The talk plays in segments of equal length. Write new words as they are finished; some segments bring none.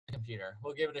computer.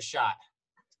 We'll give it a shot.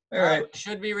 All right.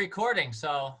 Should be recording,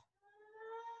 so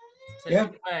take Yeah.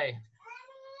 it away.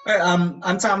 All right,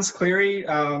 I'm Thomas Cleary.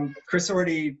 Chris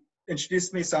already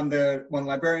introduced me, so I'm one of the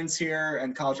librarians here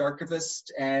and college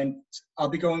archivist, and I'll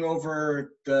be going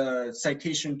over the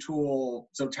citation tool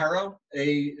Zotero.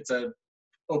 It's an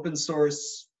open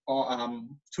source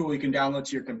tool you can download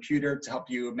to your computer to help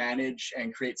you manage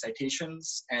and create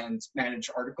citations and manage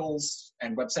articles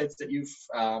and websites that you've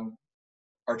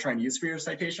are trying to use for your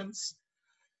citations.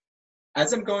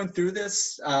 As I'm going through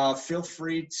this, feel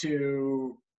free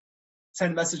to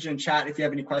send a message in chat if you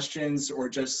have any questions, or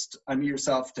just unmute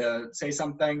yourself to say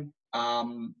something.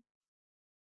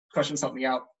 Questions help me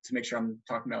out to make sure I'm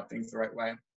talking about things the right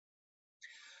way.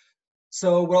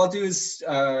 So what I'll do is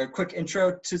a quick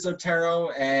intro to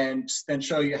Zotero, and then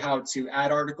show you how to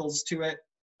add articles to it,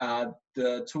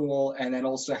 the tool, and then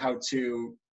also how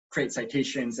to create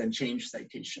citations and change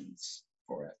citations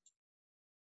for it.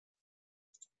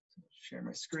 Share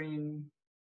my screen.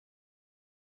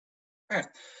 All right.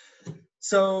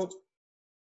 So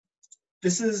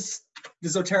this is the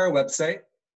Zotero website.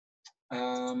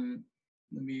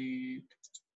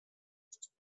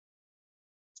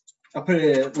 I'll put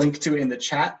a link to it in the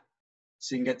chat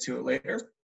so you can get to it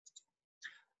later.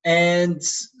 And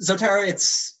Zotero,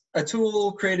 it's a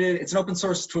tool created, it's an open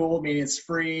source tool, meaning it's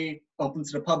free, open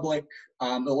to the public.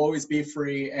 It'll always be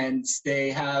free, and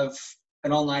they have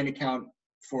an online account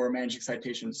for managing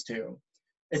citations too.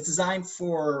 It's designed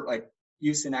for like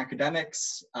use in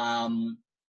academics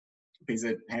because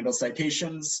it handles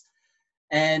citations,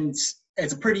 and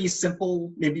it's a pretty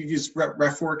simple. Maybe you've used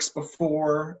RefWorks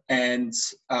before and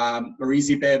or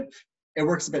EasyBib. It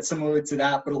works a bit similar to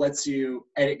that, but it lets you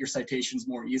edit your citations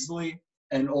more easily.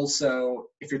 And also,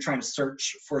 if you're trying to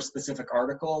search for a specific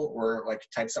article or like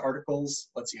types of articles,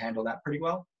 lets you handle that pretty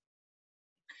well.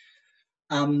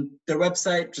 Their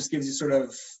website just gives you sort of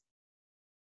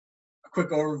a quick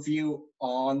overview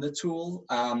on the tool.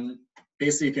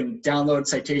 Basically, you can download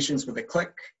citations with a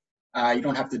click. You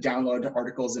don't have to download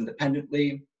articles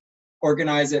independently.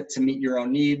 Organize it to meet your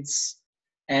own needs,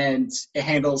 and it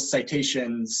handles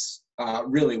citations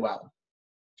really well.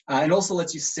 It also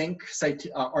lets you sync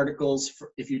articles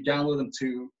if you download them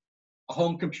to a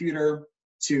home computer,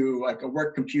 to like a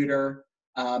work computer.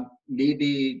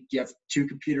 Maybe you have two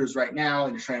computers right now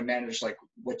and you're trying to manage like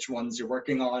which ones you're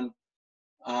working on.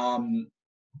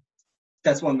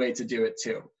 That's one way to do it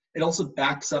too. It also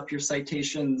backs up your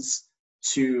citations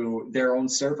to their own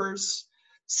servers.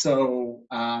 So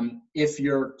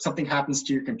if something happens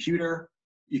to your computer,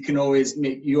 you always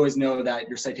know that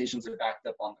your citations are backed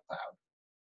up on the cloud.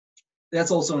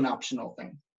 That's also an optional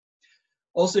thing.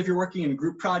 Also, if you're working in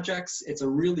group projects, it's a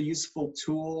really useful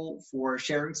tool for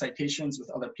sharing citations with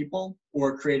other people,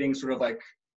 or creating sort of like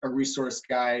a resource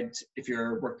guide if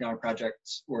you're working on a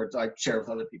project, or to like share with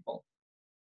other people.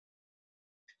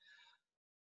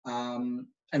 And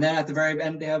then at the very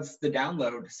end, they have the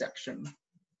download section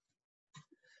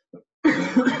to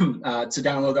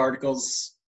download the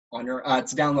articles on your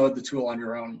to download the tool on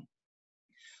your own.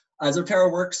 Zotero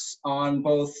works on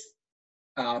both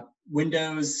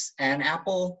Windows and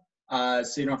Apple,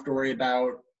 so you don't have to worry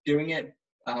about doing it.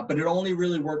 But it only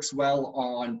really works well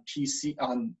on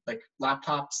on like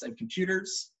laptops and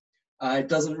computers. It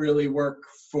doesn't really work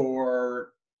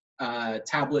for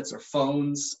tablets or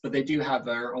phones, but they do have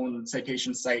their own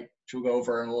citation site, which we'll go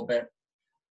over in a little bit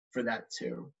for that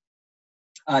too,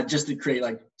 just to create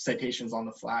like citations on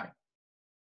the fly.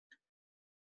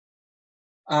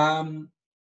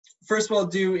 First what I'll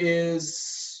do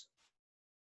is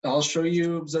I'll show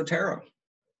you Zotero.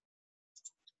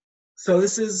 So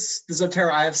this is the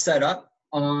Zotero I have set up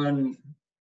on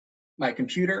my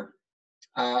computer.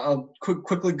 I'll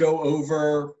quickly go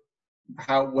over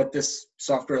what this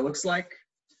software looks like.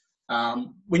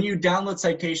 When you download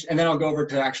citation, and then I'll go over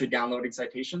to actually downloading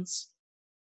citations.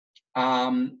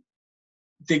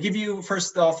 They give you,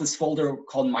 first off, this folder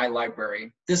called My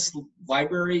Library. This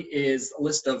library is a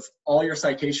list of all your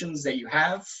citations that you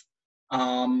have,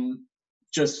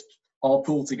 just all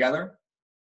pooled together.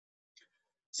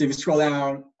 So if you scroll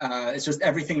down, it's just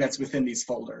everything that's within these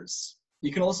folders.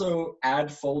 You can also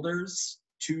add folders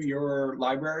to your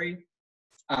library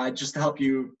just to help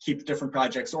you keep different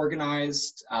projects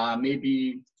organized.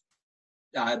 Maybe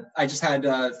I just had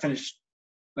finished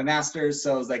my master's,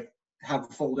 so I was like, have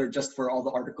a folder just for all the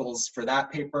articles for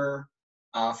that paper.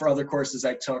 For other courses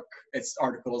I took, it's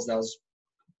articles that I was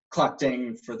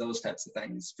collecting for those types of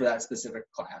things for that specific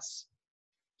class.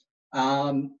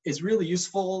 It's really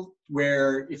useful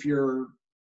where if you're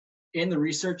in the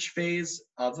research phase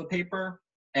of a paper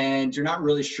and you're not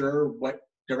really sure what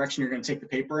direction you're going to take the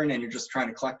paper in and you're just trying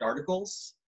to collect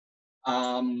articles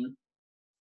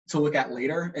to look at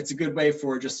later, it's a good way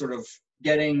for just sort of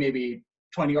getting maybe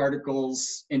 20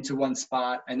 articles into one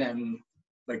spot and then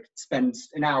like spend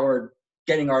an hour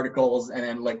getting articles and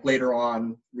then like later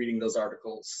on reading those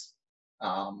articles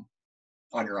on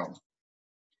your own.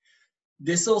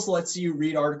 This also lets you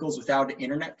read articles without an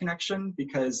internet connection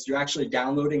because you're actually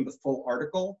downloading the full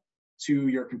article to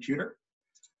your computer.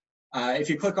 If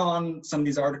you click on some of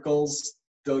these articles,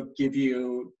 they'll give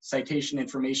you citation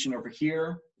information over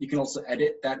here. You can also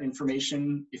edit that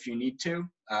information if you need to.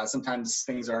 Sometimes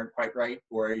things aren't quite right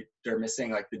or they're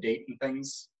missing like the date and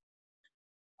things.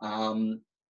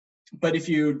 But if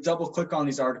you double click on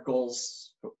these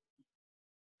articles,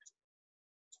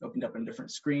 opened up on a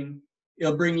different screen,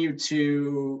 it'll bring you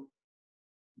to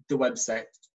the website.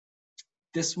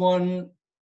 This one,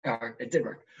 it did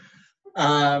work.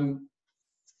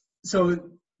 So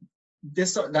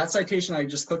that citation I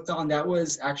just clicked on, that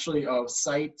was actually a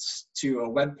site to a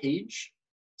web page.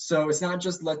 So it's not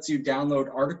just lets you download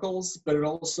articles, but it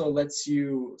also lets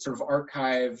you sort of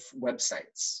archive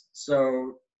websites.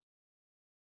 So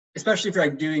especially if you're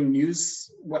like doing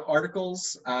news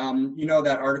articles, you know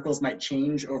that articles might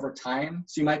change over time.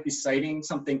 So you might be citing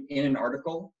something in an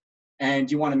article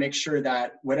and you want to make sure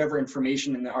that whatever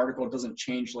information in the article doesn't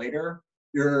change later.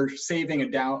 You're saving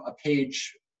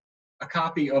a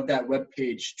copy of that web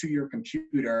page to your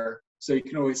computer so you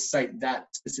can always cite that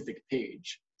specific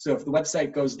page. So if the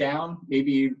website goes down,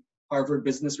 maybe Harvard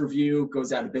Business Review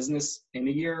goes out of business in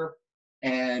a year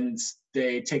and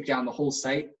they take down the whole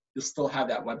site, you'll still have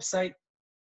that website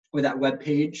or that web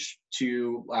page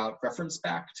to reference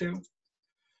back to.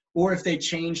 Or if they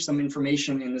change some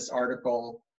information in this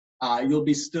article, you'll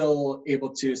be still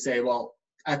able to say, well,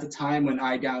 at the time when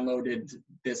I downloaded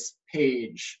this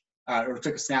page, or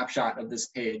took a snapshot of this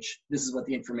page, this is what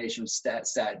the information said.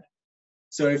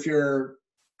 So if you're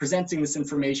presenting this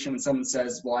information and someone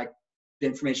says, well, the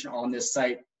information on this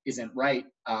site isn't right,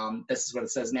 this is what it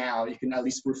says now, you can at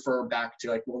least refer back to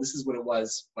like, well, this is what it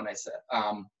was when I said,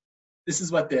 this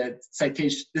is what the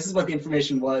citation, this is what the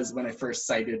information was when I first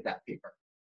cited that paper.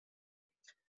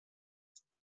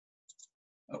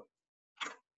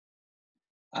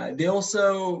 They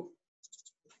also,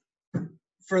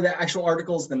 for the actual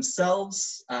articles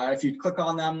themselves, if you click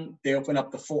on them, they open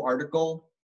up the full article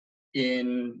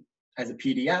as a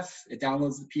PDF. It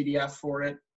downloads the PDF for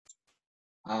it.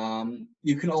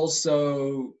 You can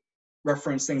also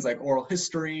reference things like oral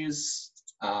histories,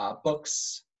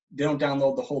 books. They don't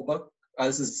download the whole book.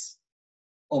 This is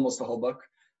almost the whole book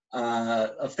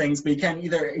of things, but you can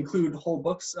either include whole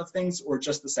books of things or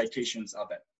just the citations of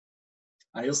it.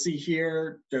 You'll see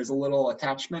here, there's a little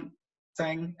attachment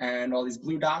thing and all these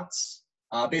blue dots.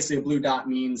 Basically a blue dot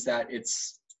means that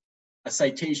it's a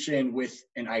citation with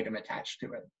an item attached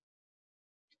to it.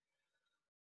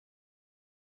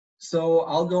 So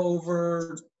I'll go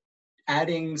over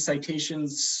adding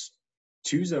citations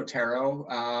to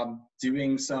Zotero,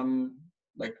 doing some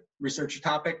like research a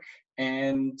topic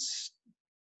and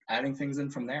adding things in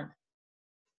from there.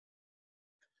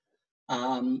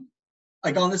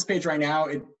 Like on this page right now,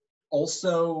 it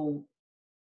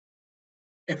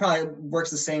probably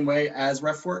works the same way as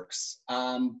RefWorks,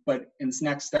 but in this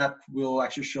next step, we'll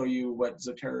actually show you what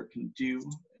Zotero can do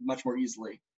much more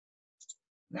easily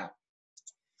now.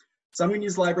 So I'm going to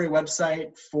use the library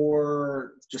website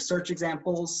for just search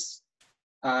examples.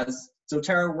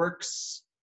 Zotero works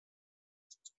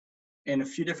in a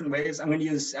few different ways. I'm going to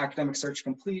use Academic Search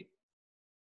Complete.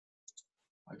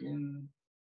 Again.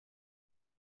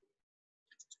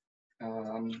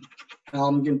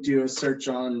 I'm going to do a search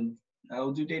on,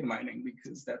 I'll do data mining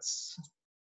because that's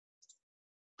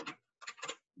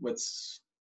what's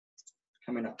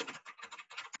coming up.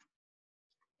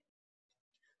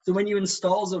 So when you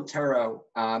install Zotero,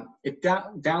 it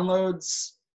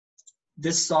downloads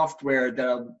this software that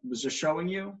I was just showing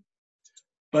you,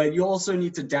 but you also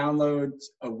need to download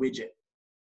a widget.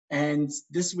 And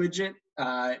this widget,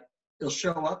 it'll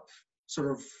show up sort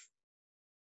of,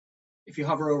 if you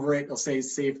hover over it, it'll say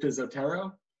save to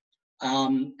Zotero.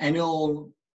 And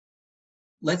it'll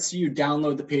lets you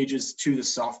download the pages to the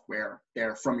software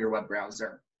there from your web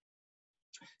browser.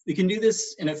 You can do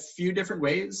this in a few different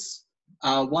ways.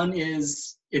 One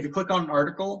is if you click on an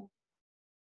article,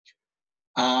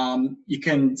 you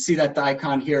can see that the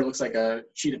icon here looks like a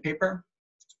sheet of paper.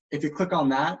 If you click on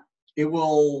that, it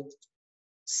will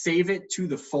save it to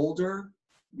the folder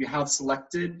you have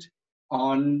selected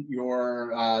on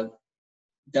your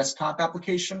desktop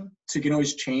application. So you can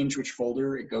always change which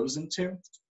folder it goes into.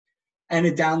 And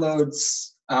it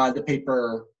downloads the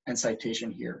paper and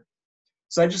citation here.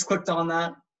 So I just clicked on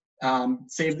that,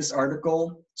 saved this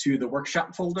article to the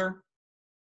workshop folder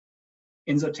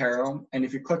in Zotero. And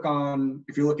if you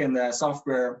look in the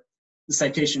software, the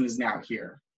citation is now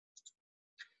here.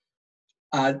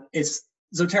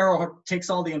 Zotero takes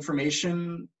all the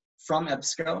information from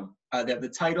EBSCO. They have the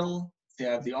title, they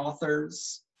have the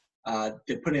authors,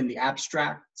 they put in the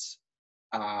abstract,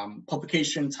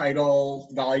 publication title,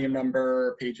 volume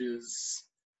number, pages,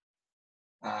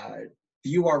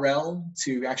 the URL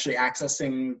to actually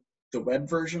accessing the web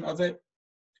version of it.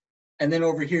 And then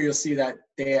over here, you'll see that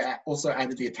they also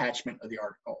added the attachment of the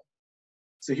article.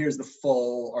 So here's the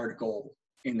full article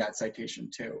in that citation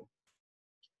too.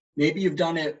 Maybe you've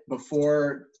done it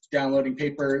before downloading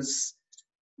papers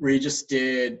where you just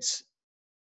did,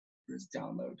 where's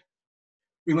download?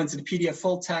 We went to the PDF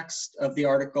full text of the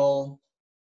article,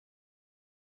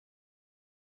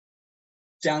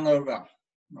 download, oh,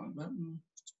 wrong button.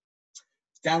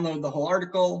 Download the whole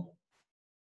article.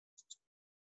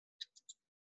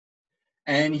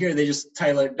 And here they just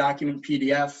title it document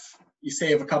PDF. You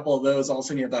save a couple of those.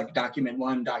 Also, you have like document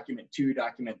 1, document 2,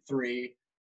 document 3,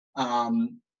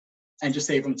 and just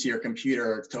save them to your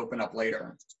computer to open up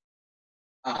later.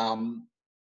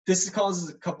 This causes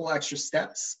a couple extra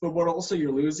steps, but what also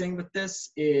you're losing with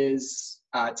this is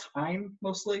time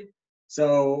mostly.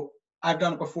 So I've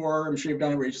done it before. I'm sure you've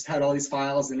done it where you just had all these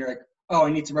files and you're like, oh, I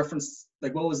need to reference,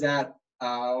 like, what was that?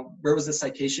 Where was the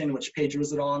citation? Which page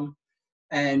was it on?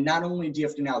 And not only do you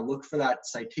have to now look for that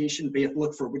citation, but you have to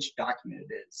look for which document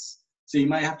it is. So you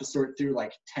might have to sort through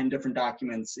like 10 different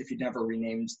documents if you never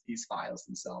renamed these files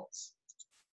themselves.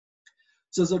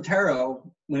 So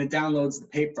Zotero, when it downloads the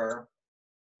paper,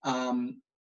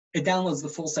 it downloads the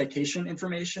full citation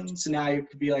information. So now you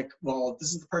could be like, well,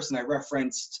 this is the person I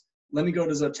referenced. Let me go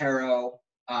to Zotero.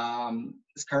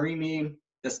 It's Karimi,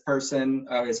 this person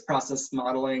is process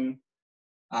modeling.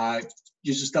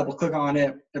 You just double click on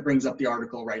it. It brings up the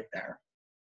article right there.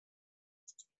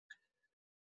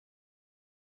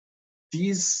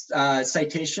 These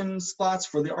citation spots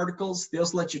for the articles, they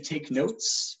also let you take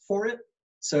notes for it.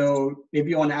 So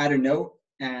maybe you want to add a note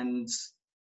and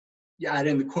you add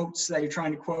in the quotes that you're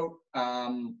trying to quote,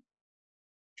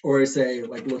 or say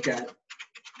like look at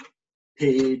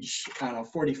page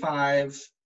 45,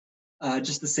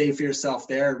 just to save for yourself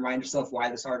there, remind yourself why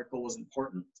this article was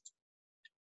important.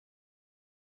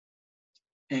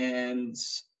 And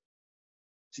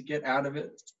to get out of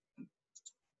it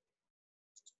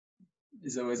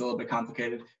is always a little bit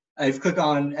complicated. If you click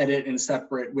on edit in a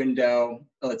separate window,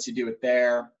 it lets you do it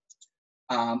there.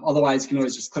 Otherwise, you can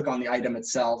always just click on the item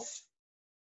itself.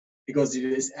 It goes to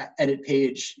this edit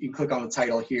page. You can click on the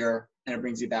title here, and it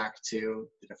brings you back to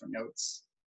the different notes.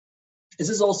 This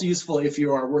is also useful if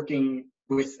you are working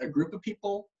with a group of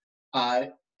people.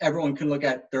 Everyone can look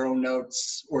at their own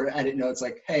notes or edit notes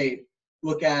like, hey,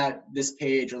 look at this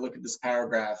page or look at this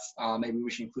paragraph. Maybe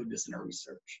we should include this in our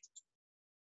research.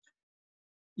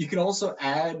 You can also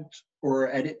add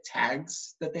or edit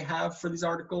tags that they have for these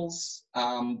articles,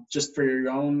 just for your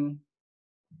own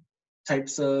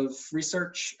types of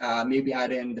research. Maybe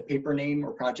add in the paper name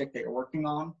or project that you're working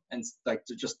on, and like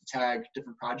to just tag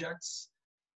different projects.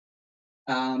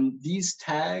 These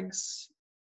tags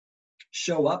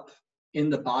show up in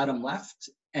the bottom left,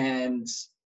 and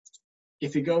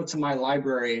if you go to my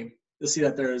library, you'll see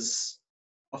that there's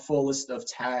a full list of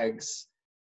tags,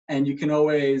 and you can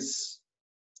always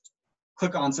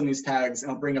click on some of these tags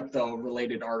and it'll bring up the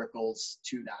related articles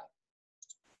to that.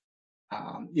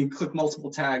 You can click multiple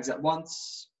tags at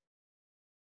once,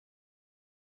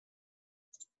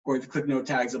 or if you click no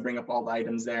tags, it'll bring up all the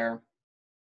items there.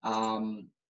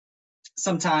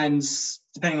 Sometimes,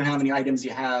 depending on how many items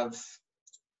you have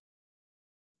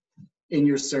in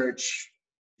your search,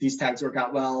 these tags work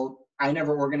out well. I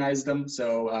never organized them,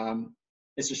 so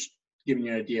it's just giving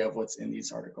you an idea of what's in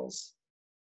these articles.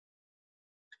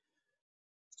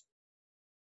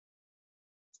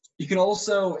 You can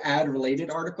also add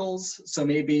related articles. So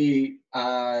maybe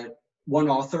one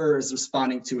author is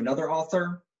responding to another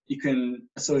author. You can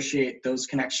associate those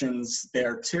connections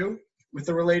there too with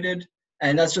the related.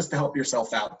 And that's just to help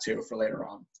yourself out too for later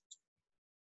on.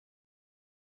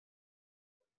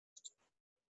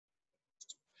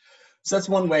 So that's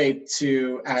one way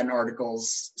to add in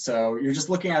articles. So you're just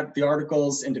looking at the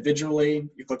articles individually.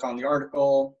 You click on the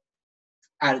article,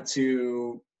 add it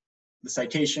to the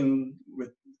citation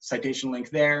with citation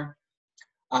link there.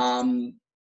 In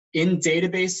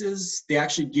databases, they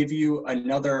actually give you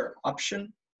another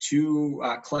option to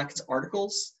collect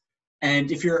articles.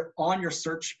 And if you're on your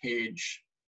search page,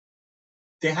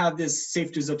 they have this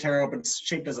Save to Zotero, but it's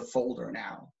shaped as a folder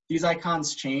now. these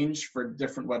icons change for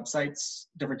different websites,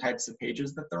 different types of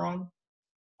pages that they're on.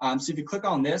 So if you click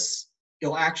on this,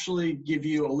 it'll actually give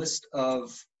you a list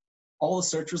of all the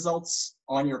search results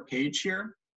on your page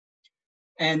here.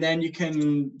 And then you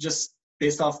can just,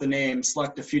 based off the name,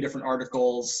 select a few different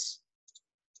articles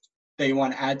that you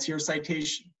want to add to your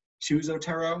citation to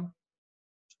Zotero.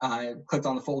 I clicked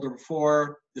on the folder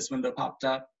before, this window popped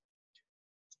up.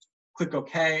 Click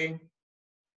OK,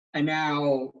 and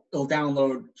now it'll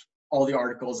download all the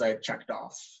articles I checked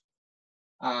off.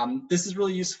 This is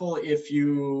really useful if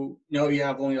you know you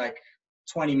have only like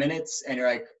 20 minutes and you're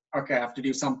like, okay, I have to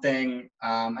do something.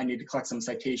 I need to collect some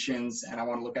citations and I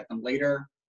want to look at them later.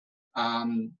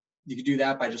 You can do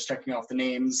that by just checking off the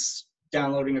names,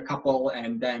 downloading a couple,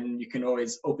 and then you can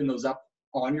always open those up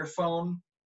on your phone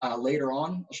later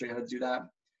on. I'll show you how to do that.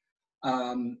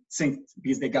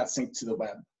 Because they got synced to the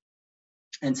web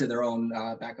and to their own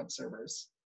backup servers.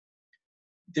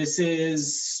 This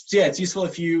is, yeah, it's useful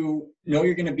if you know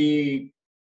you're going to be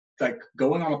like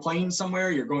going on a plane somewhere,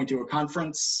 you're going to a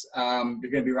conference,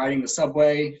 you're going to be riding the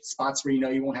subway, spots where you know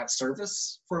you won't have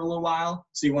service for a little while.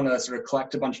 So you want to sort of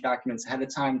collect a bunch of documents ahead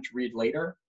of time to read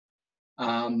later.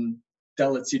 That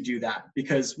lets you do that,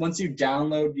 because once you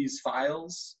download these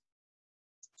files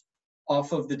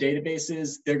off of the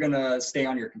databases, they're going to stay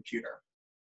on your computer.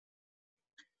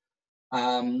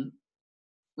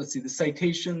 Let's see, the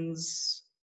citations.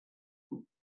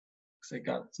 Oops, I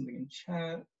got something in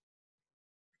chat.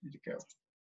 Need to go.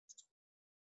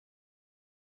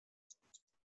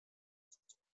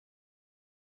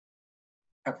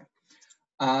 Okay.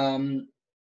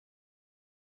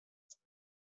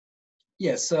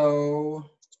 Yeah, so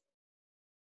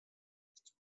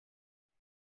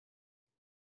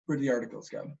where do the articles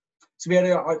go? So we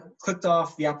had clicked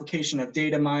off the application of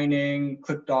data mining,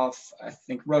 clicked off, I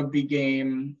think, rugby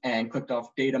game, and clicked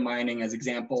off data mining as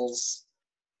examples.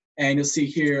 And you'll see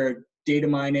here, data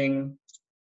mining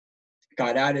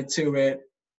got added to it.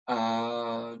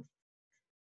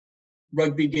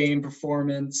 Rugby game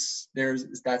performance,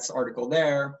 that's the article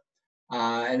there.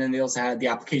 And then they also had the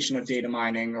application of data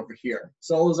mining over here.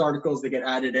 So all those articles that get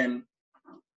added in,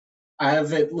 I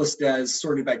have it listed as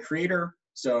sorted by creator.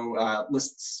 So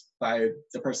lists by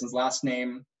the person's last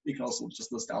name. You can also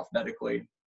just list alphabetically,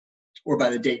 or by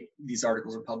the date these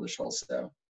articles are published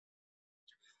also.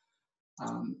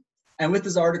 And with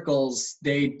these articles,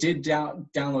 they did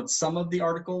download some of the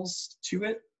articles to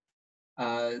it.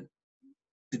 The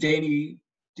data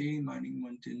mining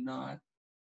one did not.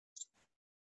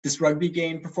 This rugby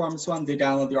game performance one, they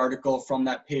download the article from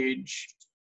that page.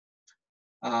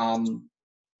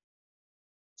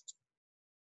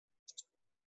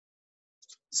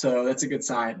 So that's a good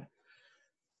sign.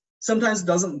 Sometimes it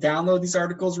doesn't download these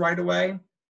articles right away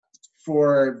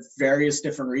for various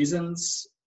different reasons.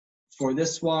 For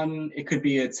this one, it could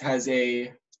be it has a,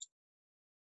 let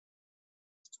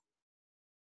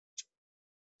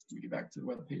me get back to the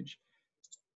web page.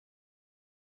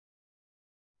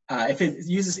 If it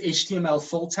uses HTML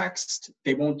full text,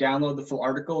 they won't download the full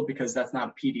article because that's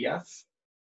not a PDF.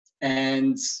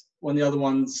 And one of the other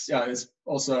ones is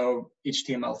also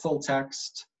HTML full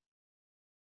text.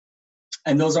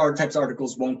 And those types of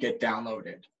articles won't get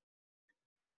downloaded.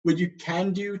 What you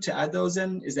can do to add those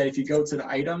in is that if you go to the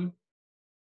item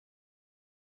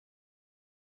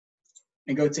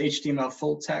and go to HTML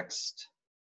full text,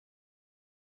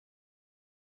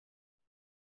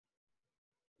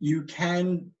 you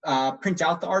can print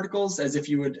out the articles as if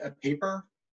you would a paper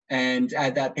and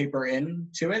add that paper in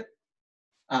to it.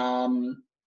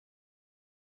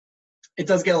 It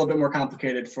does get a little bit more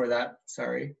complicated for that,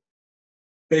 sorry.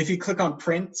 But if you click on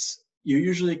print, you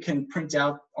usually can print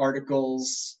out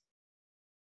articles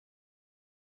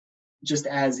just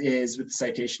as is with the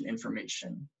citation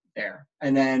information there.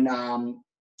 And then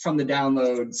from the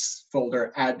downloads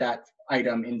folder, add that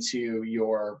item into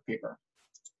your paper.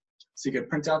 So you could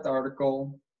print out the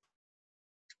article,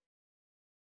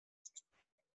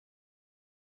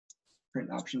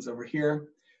 print options over here.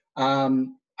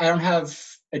 I don't have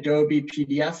Adobe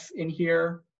PDF in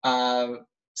here.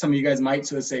 Some of you guys might,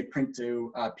 so say print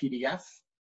to PDF.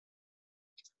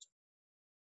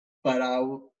 But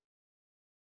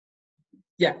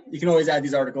yeah, you can always add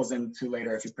these articles into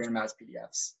later if you print them out as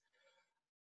PDFs.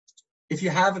 If you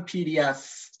have a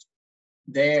PDF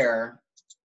there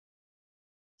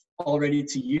all ready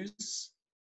to use,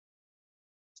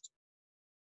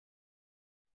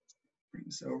 bring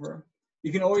this over.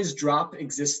 You can always drop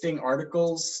existing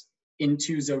articles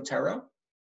into Zotero.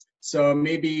 So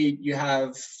maybe you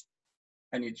have,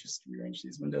 I need to just rearrange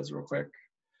these windows real quick.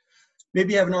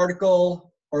 Maybe you have an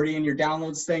article already in your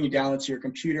downloads thing, you download to your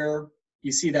computer.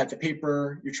 you see that the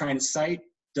paper you're trying to cite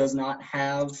does not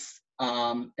have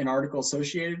an article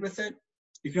associated with it,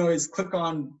 you can always click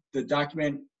on the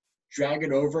document, drag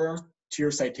it over to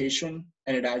your citation,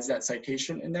 and it adds that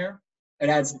citation in there. It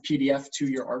adds the PDF to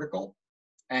your article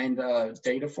and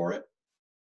data for it.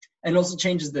 And also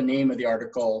changes the name of the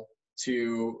article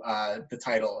to the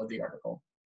title of the article.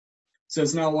 So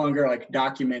it's no longer like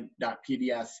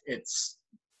document.pdf, it's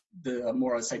the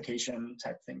more a citation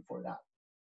type thing for that.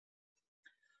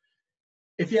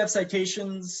 If you have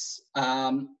citations,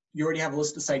 you already have a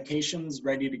list of citations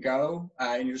ready to go,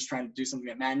 and you're just trying to do something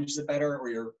that manages it better, or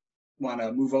you want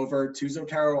to move over to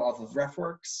Zotero off of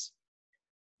RefWorks,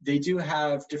 they do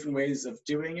have different ways of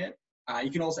doing it.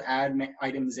 You can also add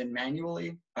items in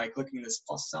manually by clicking this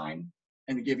plus sign,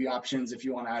 and they give you options if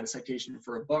you want to add a citation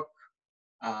for a book,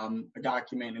 a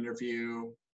document,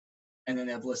 interview, and then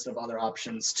they have a list of other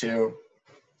options too.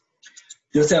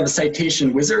 They also have a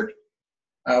citation wizard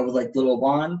with like little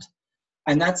wand.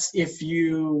 And that's if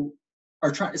you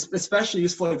are trying, especially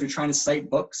useful if you're trying to cite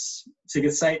books. So you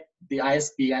can cite the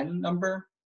ISBN number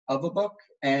of a book.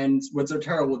 And what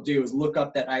Zotero will do is look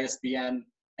up that ISBN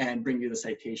and bring you the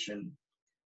citation.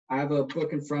 I have a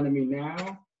book in front of me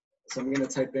now. So I'm going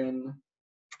to type in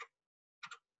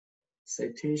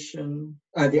citation,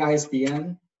 the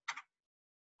ISBN.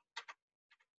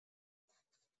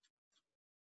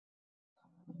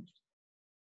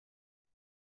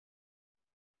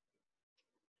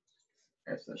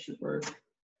 Yes, that should work.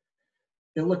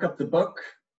 You'll look up the book,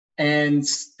 and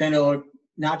then it'll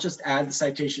not just add the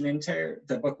citation into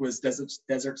the book was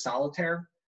Desert Solitaire,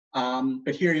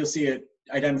 but here you'll see it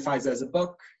identifies as a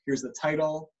book. Here's the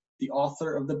title, the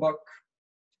author of the book,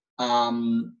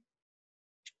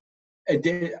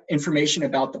 information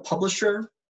about the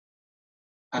publisher.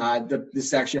 This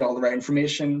is actually all the right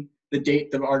information, the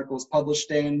date the article is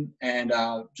published in, and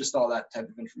just all that type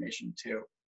of information too.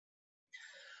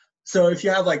 So if you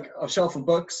have like a shelf of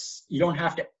books, you don't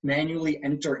have to manually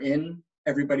enter in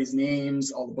everybody's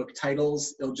names, all the book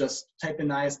titles. It'll just type in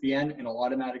the ISBN and it'll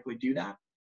automatically do that.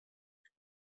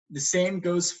 The same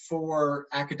goes for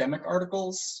academic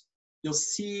articles. You'll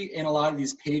see in a lot of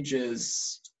these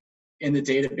pages in the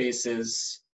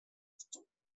databases,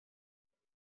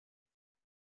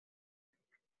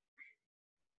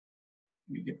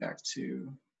 let me get back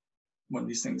to one of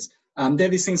these things. They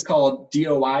have these things called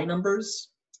DOI numbers.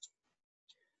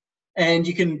 And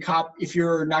you can if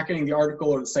you're not getting the article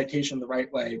or the citation the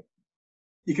right way,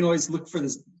 you can always look for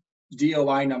this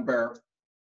DOI number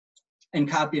and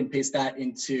copy and paste that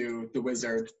into the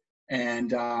wizard,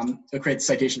 and it'll create the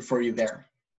citation for you there.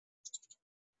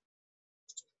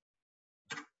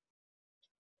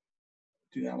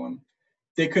 Do that one.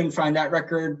 They couldn't find that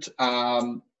record.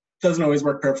 Doesn't always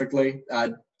work perfectly,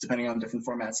 depending on different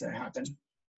formats that happen.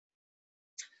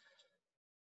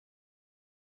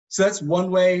 So that's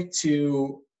one way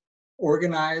to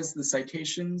organize the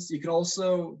citations. You could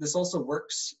also, this also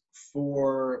works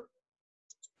for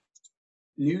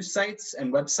news sites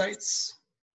and websites.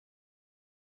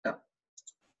 Oh,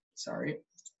 sorry.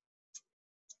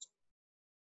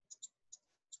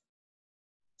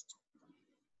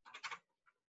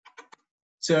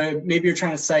 So maybe you're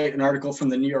trying to cite an article from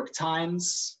the New York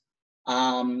Times.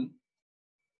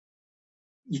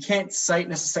 You can't cite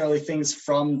necessarily things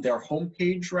from their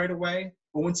homepage right away,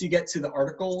 but once you get to the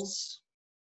articles,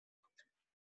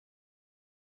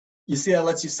 you see that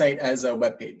lets you cite as a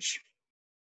web page,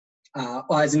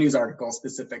 or as a news article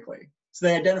specifically. So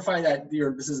they identify that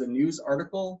this is a news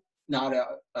article, not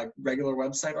a regular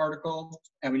website article.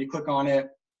 And when you click on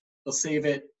it, they'll save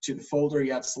it to the folder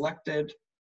you have selected,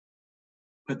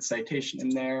 put the citation in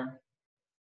there.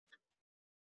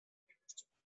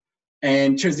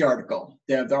 And here's the article.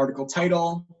 They have the article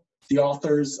title, the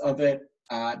authors of it.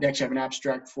 They actually have an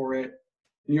abstract for it.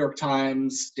 New York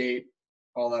Times, date,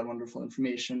 all that wonderful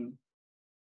information.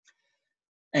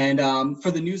 And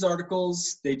for the news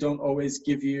articles, they don't always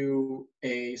give you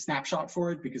a snapshot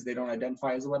for it because they don't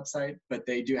identify as a website, but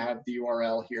they do have the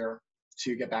URL here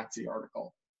to get back to the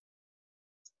article.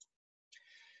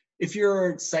 If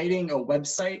you're citing a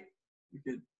website, you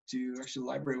could do actually a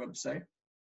library website.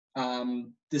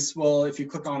 This will, if you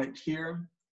click on it here,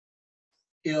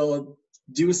 it'll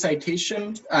do a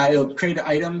citation, it'll create an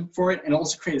item for it, and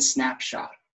also create a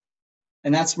snapshot.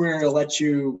 And that's where it'll let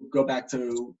you go back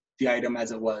to the item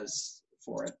as it was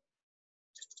for it.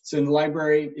 So in the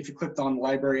library, if you clicked on the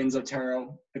library in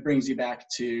Zotero, it brings you back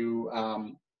to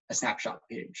a snapshot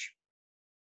page.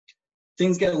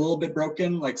 Things get a little bit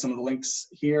broken, like some of the links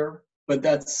here, but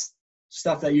that's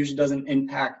stuff that usually doesn't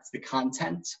impact the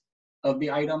content of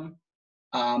the item,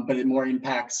 but it more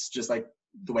impacts just like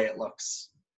the way it looks.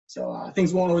 So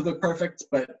things won't always look perfect,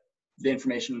 but the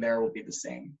information there will be the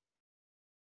same.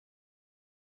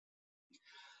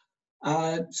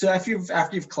 So after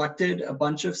you've collected a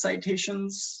bunch of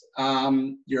citations,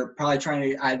 you're probably trying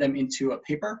to add them into a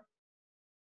paper.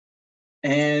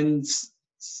 And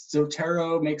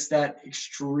Zotero makes that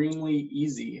extremely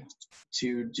easy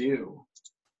to do.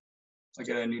 I'll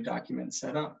get a new document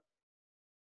set up.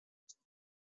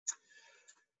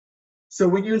 So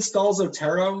when you install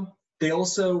Zotero, they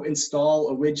also install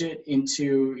a widget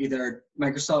into either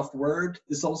Microsoft Word.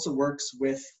 This also works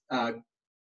with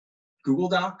Google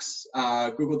Docs.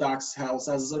 Google Docs has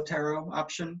a Zotero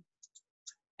option.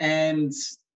 And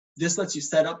this lets you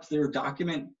set up their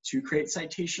document to create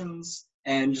citations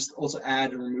and just also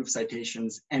add and remove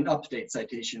citations and update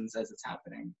citations as it's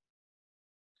happening.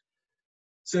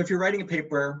 So if you're writing a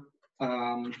paper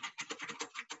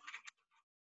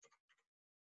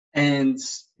and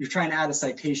you're trying to add a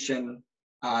citation,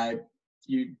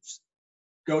 you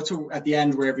go to, at the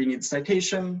end, wherever you need the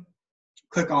citation,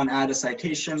 click on Add a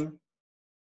Citation,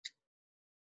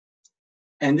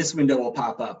 and this window will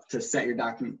pop up to set your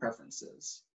document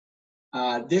preferences.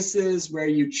 This is where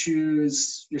you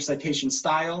choose your citation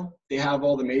style. They have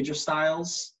all the major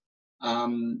styles.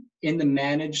 In the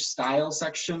Manage Style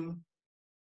section,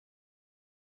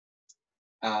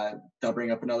 they'll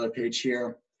bring up another page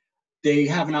here. They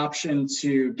have an option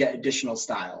to get additional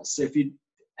styles. So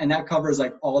and that covers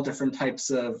like all different types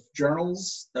of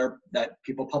journals that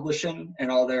people publish in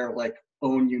and all their like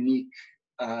own unique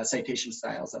citation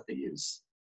styles that they use.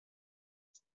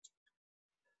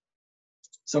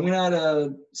 So I'm gonna add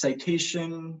a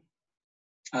citation.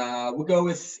 We'll go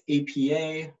with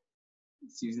APA.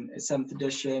 It's using a 7th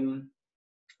edition.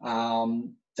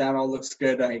 That all looks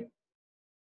good.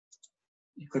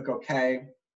 You click OK,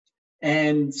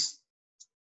 and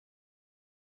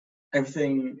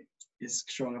everything is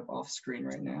showing up off screen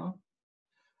right now.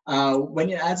 When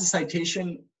it adds a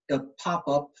citation, it'll pop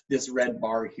up this red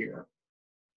bar here.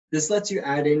 This lets you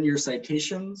add in your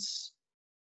citations.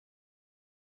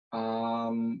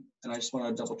 And I just want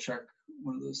to double check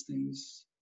one of those things.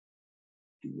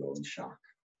 Do rolling shock.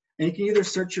 And you can either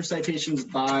search your citations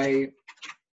by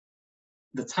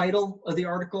the title of the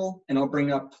article, and I'll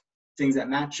bring up things that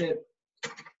match it.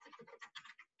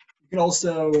 You can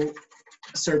also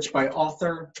search by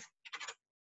author,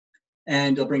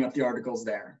 and it'll bring up the articles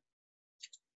there.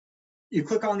 You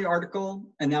click on the article,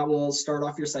 and that will start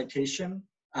off your citation.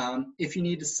 If you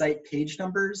need to cite page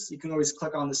numbers, you can always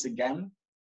click on this again,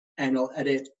 and it'll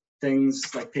edit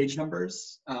things like page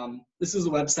numbers. This is a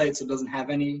website, so it doesn't have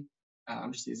any.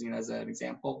 I'm just using it as an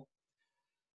example.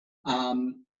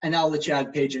 And I'll let you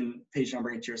add page number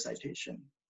into your citation.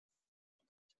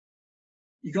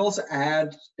 You can also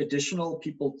add additional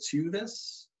people to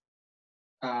this.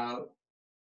 So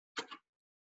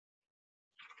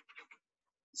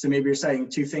maybe you're citing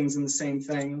 2 things in the same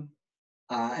thing,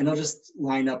 and it'll just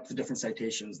line up the different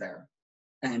citations there,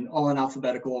 and all in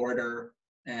alphabetical order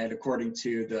and according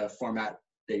to the format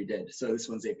that you did. So this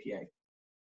one's APA.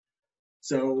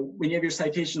 So when you have your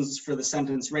citations for the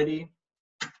sentence ready,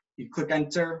 you click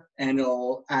enter, and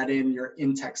it'll add in your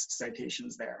in-text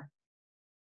citations there.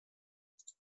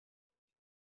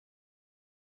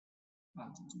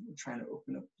 I'm trying to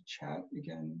open up the chat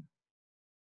again.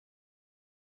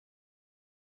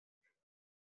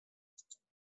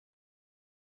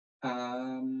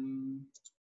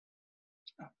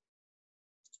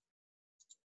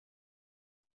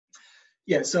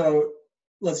 Yeah, so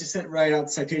let's just write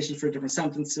out citations for different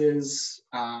sentences.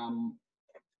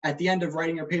 At the end of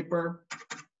writing your paper,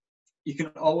 you can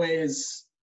always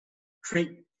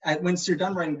create, once you're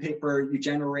done writing paper, you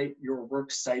generate your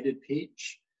works cited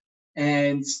page.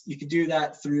 And you can do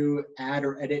that through add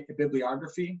or edit a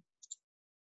bibliography.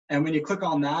 And when you click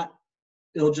on that,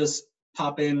 it'll just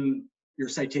pop in your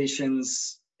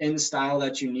citations in the style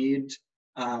that you need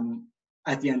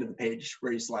at the end of the page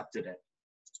where you selected it.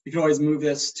 You can always move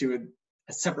this to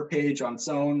a separate page on its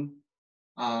own,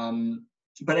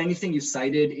 but anything you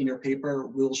cited in your paper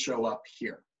will show up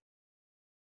here.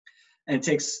 And it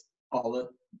takes all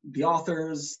the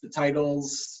authors, the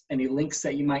titles, any links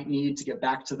that you might need to get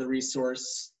back to the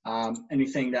resource,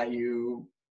 anything that you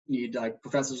need, like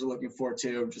professors are looking for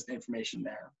too, just information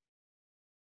there.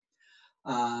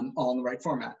 All in the right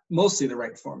format, mostly the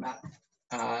right format.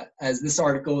 As this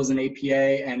article is an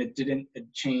APA and it didn't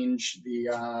change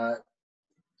the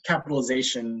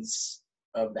capitalizations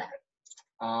of that.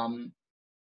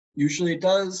 Usually it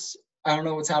does. I don't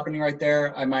know what's happening right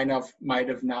there. I might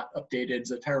have not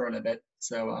updated Zotero in a bit,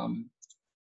 so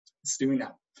it's doing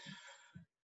that.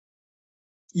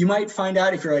 You might find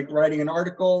out if you're like writing an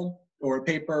article or a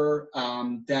paper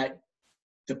that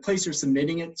the place you're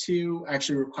submitting it to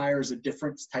actually requires a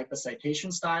different type of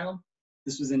citation style.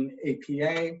 This was in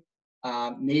APA.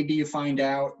 Maybe you find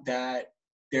out that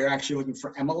they're actually looking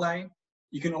for MLA.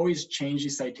 You can always change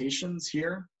these citations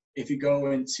here. If you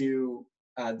go into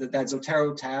that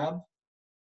Zotero tab,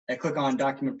 and click on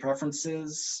Document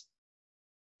Preferences,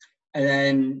 and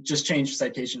then just change the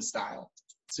citation style.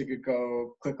 So you could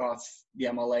go click off the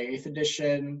MLA 8th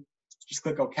edition, just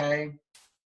click OK,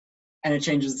 and it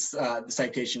changes the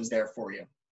citations there for you.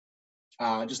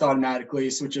 Just automatically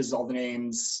switches all the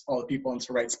names, all the people into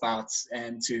the right spots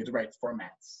and to the right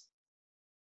formats.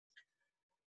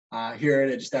 Here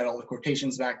it just add all the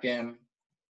quotations back in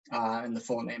and the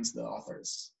full names of the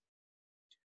authors.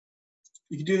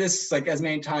 You can do this like as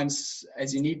many times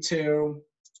as you need to.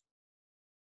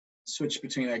 Switch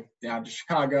between like down to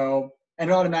Chicago, and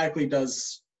it automatically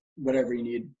does whatever you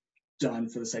need done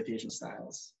for the citation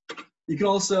styles. You can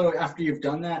also, after you've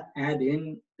done that, add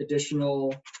in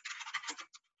additional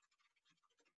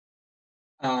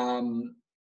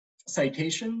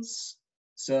citations.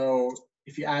 So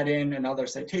if you add in another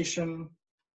citation,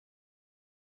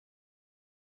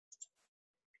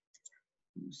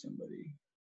 somebody.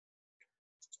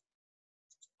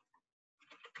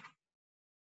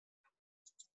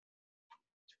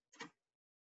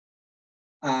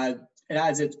 It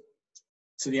adds it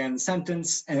to the end of the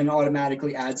sentence and then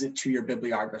automatically adds it to your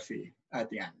bibliography at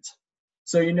the end.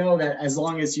 So you know that as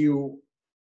long as you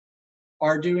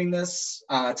are doing this,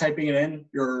 typing it in,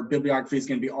 your bibliography is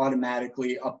going to be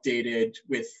automatically updated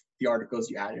with the articles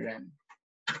you added in.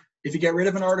 If you get rid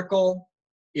of an article,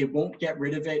 it won't get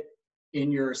rid of it in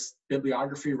your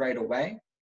bibliography right away.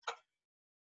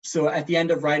 So at the end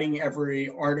of writing every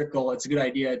article, it's a good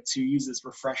idea to use this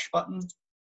refresh button,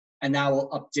 and that will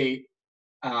update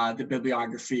the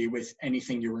bibliography with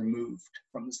anything you removed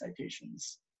from the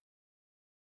citations.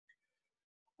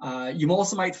 You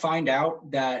also might find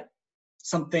out that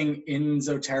something in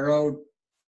Zotero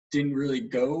didn't really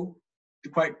go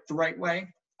quite the right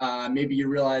way. Maybe you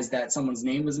realize that someone's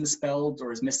name was misspelled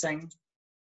or is missing.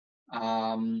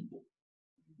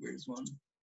 Where's one?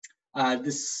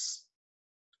 This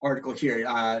article here,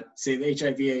 say the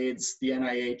HIV/AIDS, the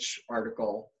NIH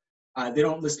article, they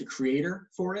don't list a creator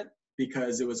for it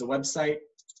because it was a website,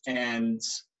 and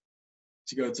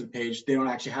to go to the page, they don't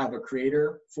actually have a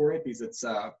creator for it because it's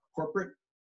a corporate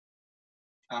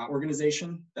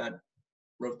organization that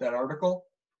wrote that article.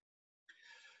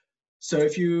 So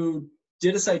if you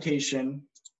did a citation,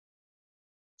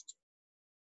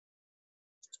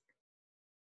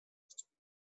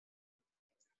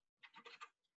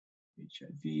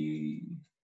 HIV,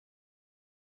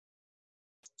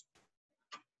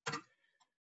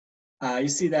 you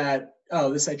see that,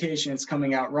 oh, this citation is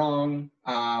coming out wrong.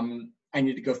 I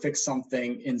need to go fix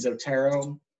something in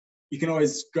Zotero. You can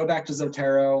always go back to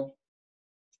Zotero,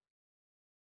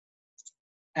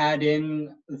 add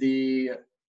in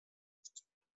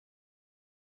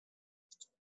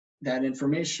that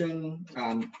information.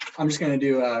 I'm just going to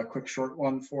do a quick short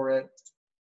one for it.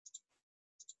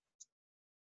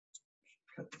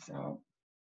 Cut this out.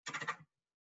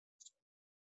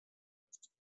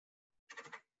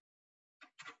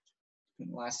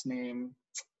 And last name.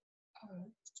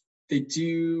 They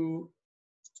do.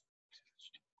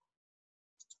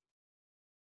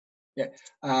 Yeah,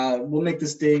 we'll make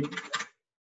this date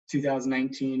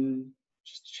 2019.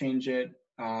 Just change it.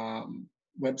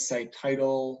 Website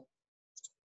title.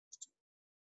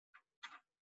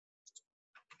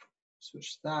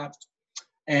 Switch that.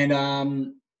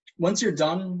 And once you're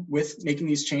done with making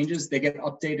these changes, they get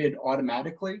updated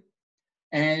automatically.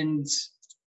 And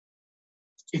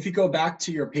if you go back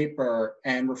to your paper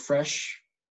and refresh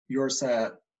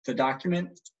the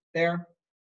document there,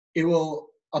 it will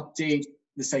update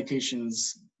the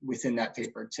citations within that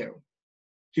paper too.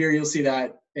 Here you'll see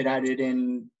that it added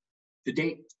in the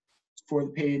date for the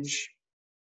page.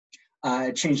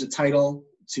 It changed the title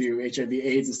to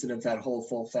HIV/AIDS instead of that whole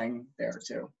full thing there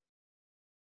too.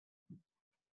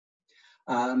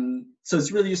 So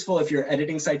it's really useful if you're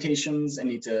editing citations and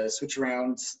need to switch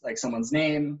around like someone's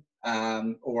name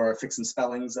or fix some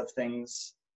spellings of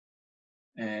things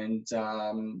and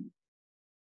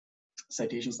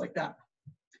citations like that.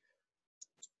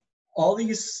 All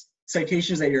these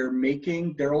citations that you're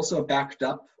making, they're also backed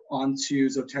up onto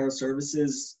Zotero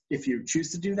services if you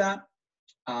choose to do that.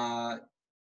 Find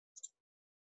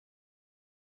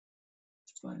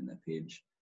that page.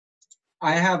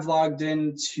 I have logged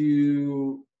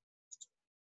into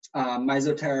my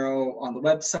Zotero on the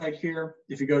website here.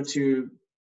 If you go to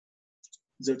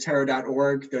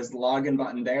Zotero.org. There's the login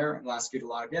button there. It'll ask you to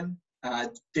log in.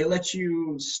 They let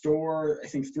you store, I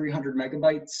think, 300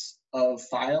 megabytes of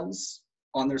files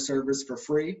on their servers for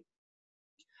free.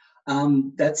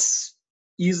 That's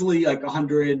easily like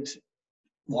 100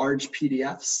 large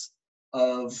PDFs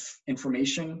of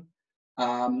information.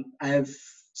 I've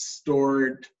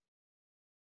stored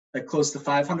like close to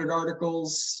 500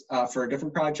 articles for a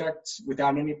different project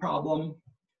without any problem.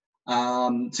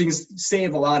 So you can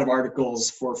save a lot of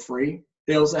articles for free.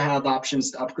 They also have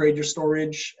options to upgrade your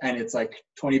storage, and it's like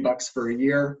 $20 for a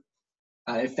year,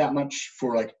 if that much,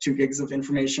 for like 2 gigs of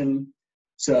information.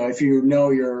 So if you know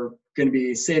you're going to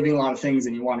be saving a lot of things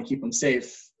and you want to keep them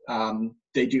safe,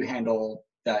 they do handle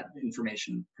that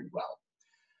information pretty well.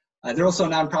 They're also a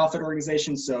nonprofit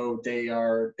organization, so they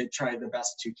try their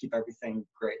best to keep everything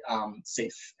great,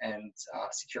 safe and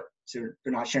secure. So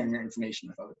they're not sharing your information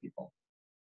with other people.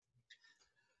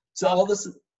 So all this,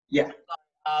 yeah.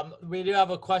 We do have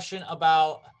a question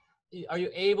about, are you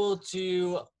able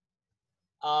to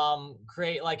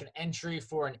create like an entry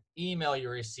for an email you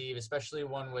receive, especially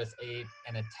one with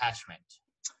an attachment?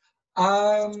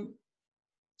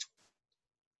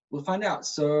 We'll find out.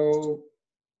 So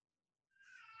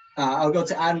I'll go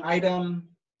to add an item,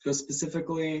 go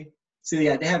specifically. So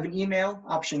yeah, they have an email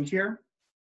option here.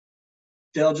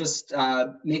 They'll just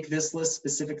make this list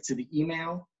specific to the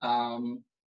email.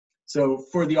 So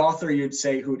for the author, you'd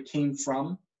say who it came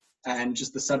from and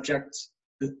just the subject,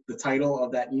 the title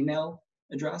of that email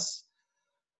address.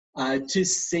 To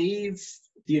save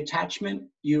the attachment,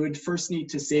 you would first need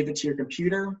to save it to your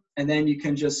computer, and then you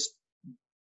can just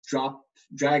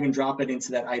drag and drop it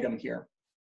into that item here.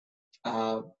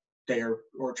 Or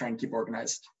try and keep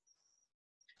organized.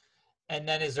 And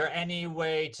then is there any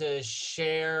way to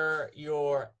share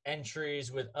your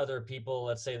entries with other people?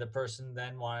 Let's say the person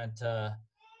then wanted to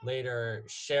later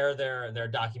share their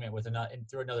document with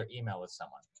through another email with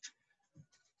someone.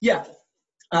 Yeah.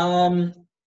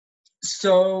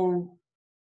 So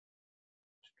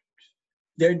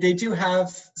they do have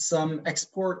some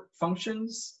export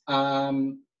functions.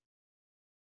 One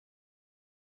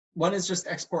is just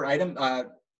export item.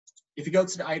 If you go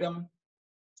to the item,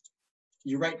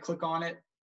 you right-click on it,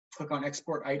 click on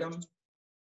export item.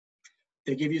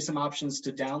 They give you some options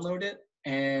to download it,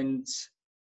 and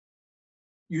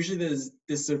usually there's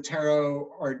this Zotero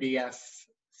RDF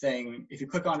thing. If you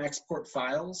click on export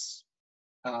files,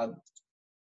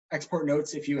 export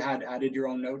notes if you had added your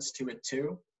own notes to it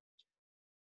too.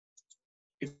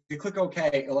 If you click OK,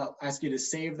 it'll ask you to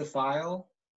save the file.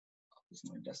 This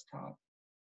is my desktop.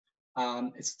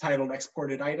 It's titled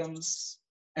Exported Items.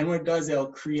 And what it does, it'll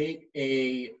create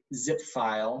a zip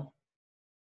file.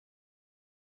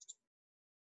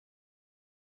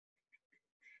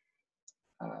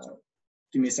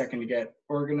 Give me a second to get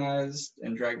organized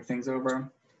and drag things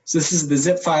over. So this is the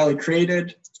zip file it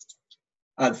created,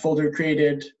 the folder it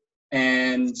created,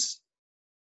 and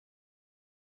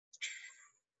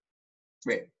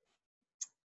wait,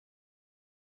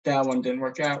 that one didn't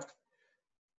work out.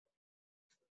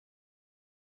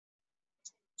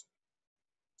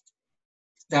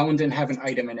 That one didn't have an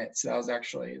item in it, so that was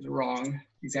actually the wrong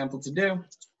example to do.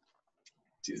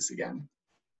 Do this again.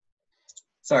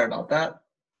 Sorry about that.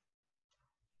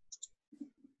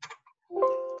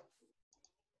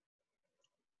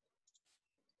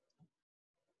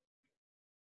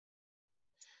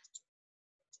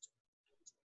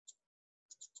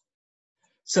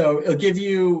 So it'll give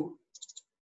you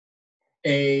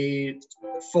a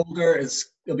folder,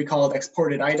 it'll be called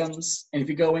Exported Items, and if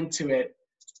you go into it,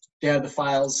 they have the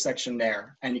files section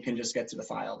there, and you can just get to the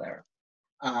file there.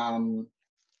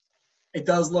 It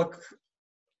does look,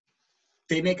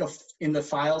 they make in the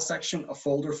file section a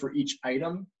folder for each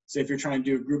item. So if you're trying to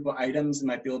do a group of items, it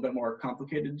might be a little bit more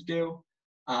complicated to do.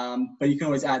 But you can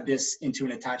always add this into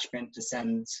an attachment to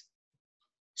send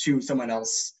to someone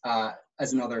else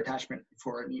as another attachment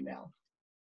for an email.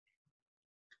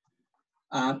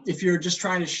 If you're just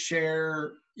trying to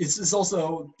share, it's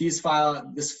also this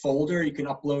folder you can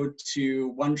upload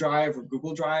to OneDrive or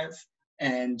Google Drive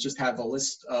and just have a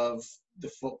list of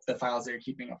the files that you're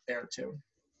keeping up there too.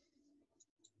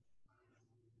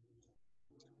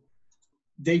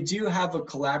 They do have a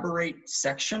collaborate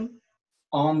section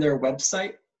on their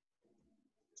website.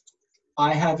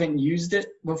 I haven't used it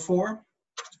before,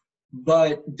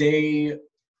 but they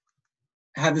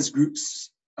have this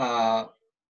groups sort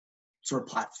of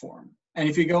platform. And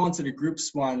if you go into the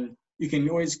groups one, you can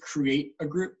always create a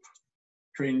group,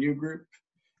 create a new group.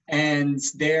 And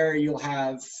there you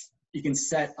can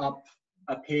set up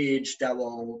a page that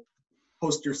will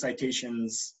post your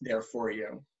citations there for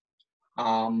you.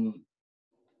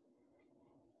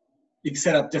 You can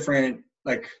set up different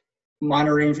like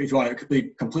monitoring if you want it to be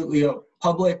completely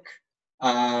public,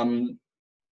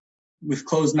 with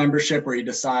closed membership where you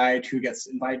decide who gets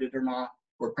invited or not,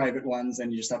 or private ones,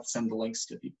 and you just have to send the links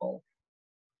to people.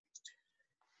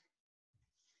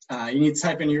 You need to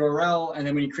type in your URL, and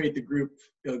then when you create the group,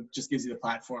 it just gives you the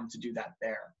platform to do that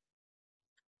there,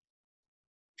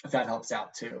 if that helps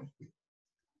out too. It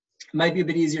might be a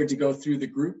bit easier to go through the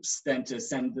groups than to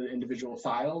send the individual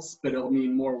files, but it'll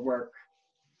mean more work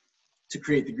to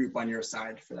create the group on your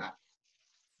side for that.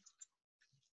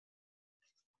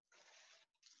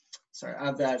 Sorry, I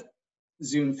have that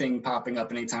Zoom thing popping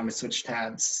up anytime I switch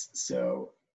tabs,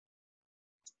 so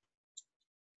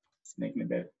it's making it a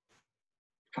bit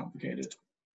complicated.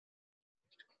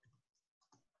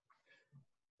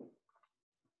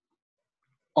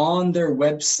 On their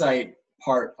website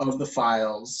part of the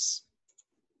files,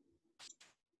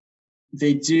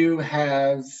 they do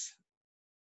have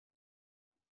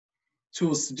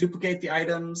tools to duplicate the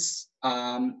items,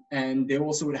 and they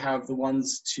also would have the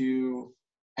ones to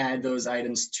add those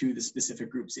items to the specific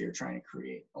groups that you're trying to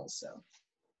create also.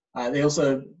 They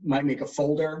also might make a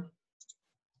folder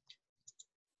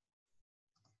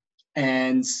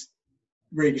and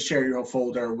where you can share your whole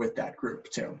folder with that group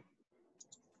too.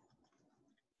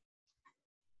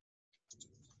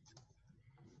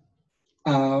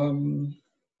 And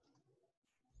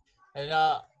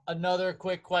another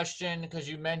quick question, because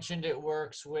you mentioned it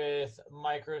works with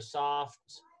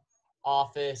Microsoft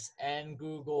Office and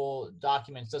Google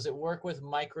Documents. Does it work with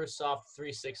Microsoft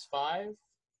 365?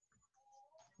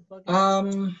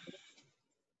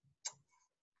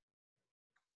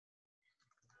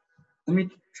 Let me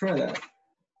try that.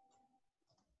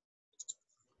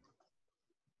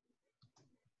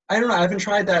 I don't know, I haven't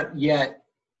tried that yet.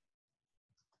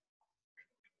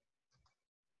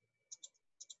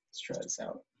 Let's try this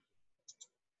out.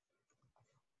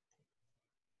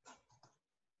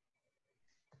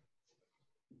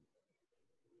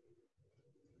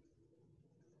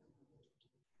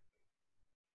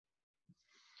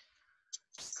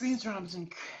 Greens, Robinson,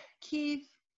 Keith.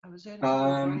 I was at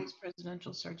Bernie's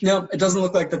presidential search. No, it doesn't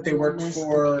look like that they work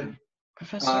for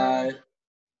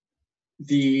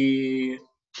the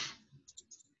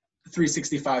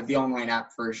 365, the online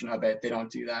app version of it. They don't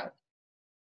do that.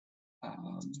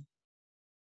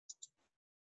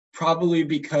 Probably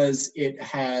because it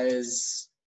has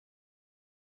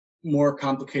more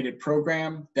complicated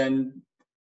program than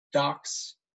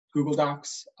Docs, Google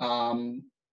Docs,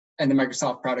 and the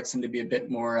Microsoft products tend to be a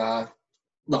bit more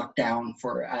locked down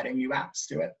for adding new apps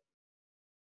to it.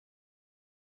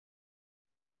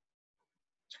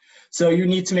 So you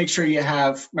need to make sure you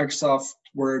have Microsoft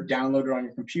Word downloaded on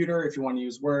your computer if you want to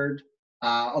use Word.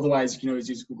 Otherwise, you can always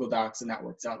use Google Docs and that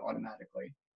works out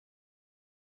automatically.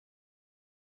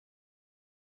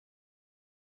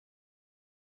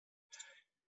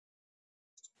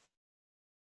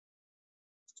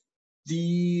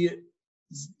 The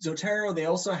Zotero, they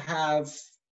also have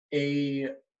a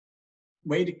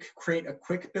way to create a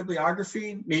quick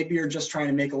bibliography. Maybe you're just trying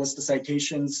to make a list of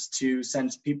citations to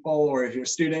send to people, or if you're a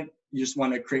student, you just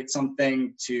want to create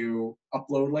something to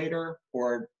upload later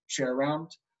or share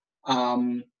around.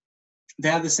 They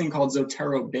have this thing called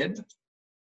Zotero Bib.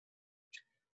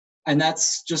 And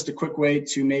that's just a quick way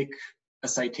to make a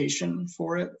citation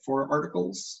for it, for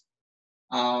articles.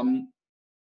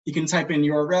 You can type in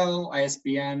URL,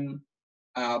 ISBN,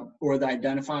 or the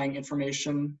identifying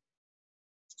information.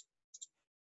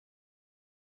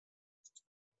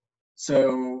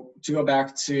 So to go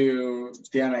back to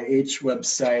the NIH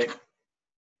website,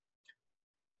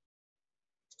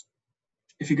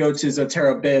 if you go to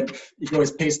Zotero Bib, you can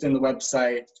always paste in the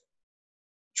website,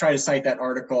 try to cite that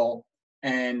article,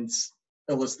 and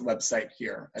it'll list the website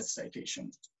here as a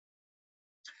citation.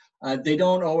 They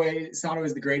don't always, it's not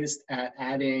always the greatest at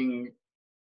adding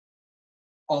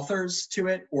authors to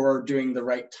it or doing the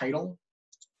right title.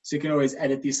 So you can always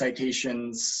edit these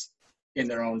citations in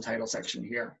their own title section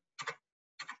here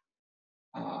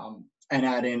and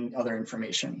add in other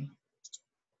information.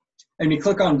 And when you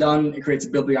click on done, it creates a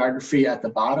bibliography at the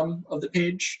bottom of the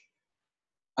page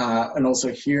and also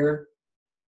here.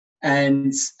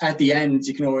 And at the end,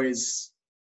 you can always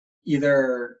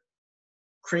either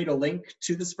create a link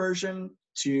to this version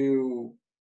to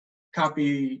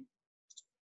copy.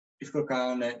 If you click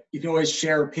on it, you can always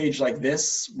share a page like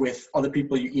this with other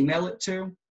people you email it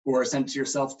to or send it to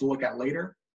yourself to look at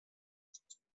later.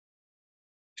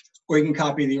 Or you can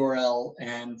copy the URL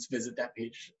and visit that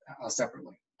page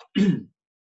separately. You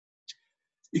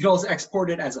can also export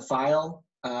it as a file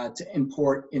to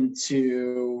import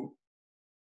into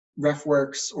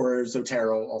RefWorks or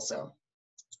Zotero also.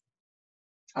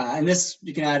 And this,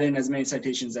 you can add in as many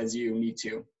citations as you need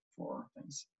to for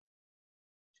things.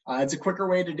 It's a quicker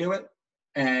way to do it,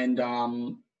 and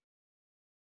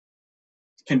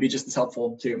can be just as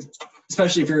helpful too,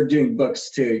 especially if you're doing books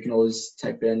too. You can always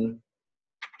type in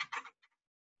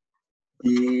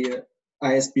the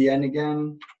ISBN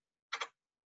again.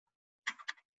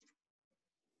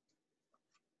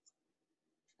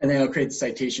 And then it'll create the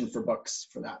citation for books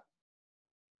for that.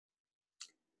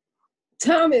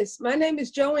 Thomas, my name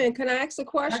is Joanne. Can I ask a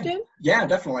question? Yeah,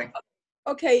 definitely.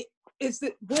 Okay,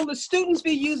 will the students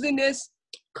be using this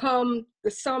come the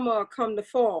summer or come the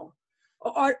fall?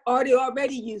 Or are they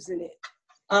already using it?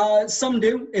 Some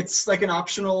do. It's like an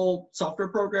optional software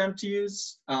program to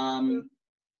use. I've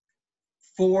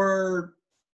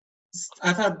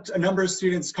had a number of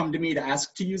students come to me to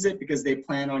ask to use it because they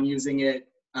plan on using it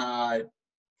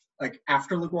like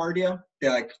after LaGuardia.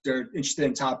 They're interested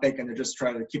in topic and they're just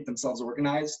trying to keep themselves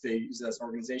organized. They use it as an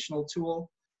organizational tool.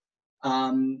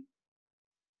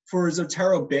 For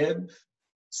Zotero Bib,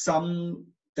 some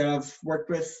that I've worked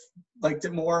with liked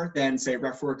it more than say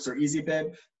RefWorks or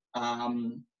EasyBib.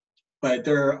 But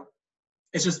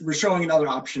it's just, we're showing another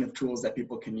option of tools that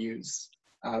people can use.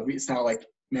 It's not like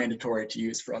mandatory to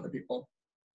use for other people.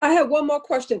 I have one more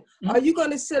question. Mm-hmm. Are you going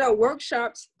to set up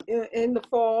workshops in the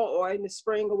fall or in the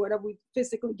spring or whatever we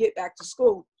physically get back to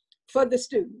school for the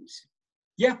students?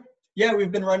 Yeah,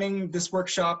 we've been running this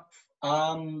workshop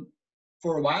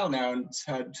for a while now, and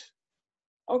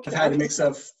I've had a mix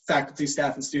of faculty,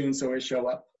 staff, and students always show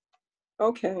up.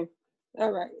 Okay,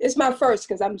 all right. It's my first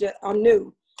because I'm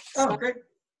new. Oh, great.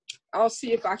 I'll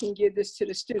see if I can give this to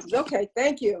the students. Okay,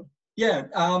 thank you. Yeah,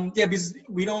 because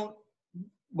we don't,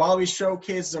 while we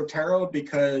showcase Zotero,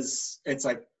 because it's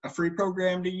like a free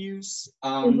program to use,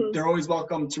 they're always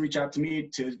welcome to reach out to me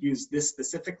to use this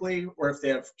specifically, or if they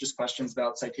have just questions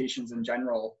about citations in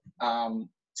general,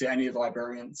 to any of the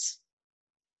librarians.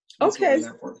 That's okay.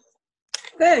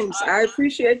 Thanks. I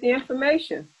appreciate the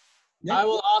information. Yeah. I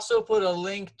will also put a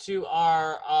link to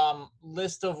our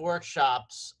list of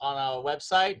workshops on our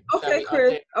website. Okay,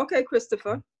 Chris. Okay,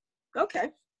 Christopher.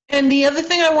 Okay. And the other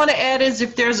thing I want to add is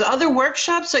if there's other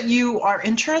workshops that you are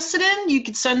interested in, you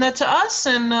could send that to us.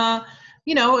 And,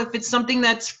 if it's something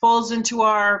that falls into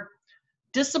our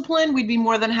discipline, we'd be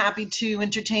more than happy to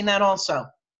entertain that also.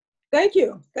 Thank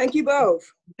you. Thank you both.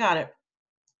 Got it.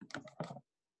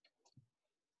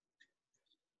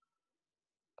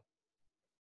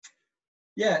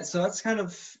 Yeah, so that's kind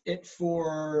of it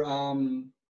for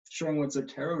showing what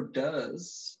Zotero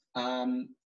does.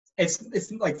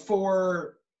 It's like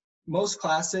for most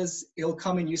classes, it'll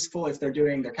come in useful if they're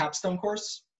doing their capstone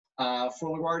course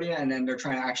for LaGuardia, and then they're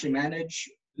trying to actually manage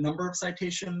a number of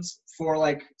citations. For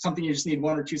like something you just need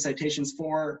 1 or 2 citations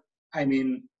for, I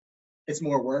mean, it's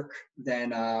more work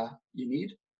than you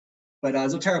need. But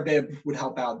Zotero Bib would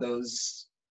help out those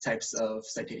types of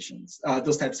citations,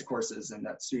 those types of courses, and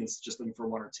that students just looking for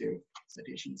 1 or 2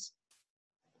 citations.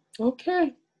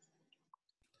 Okay.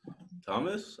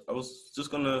 Thomas, I was just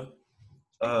gonna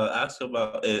ask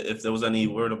about if there was any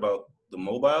word about the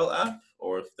mobile app,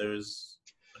 or if there's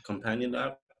a companion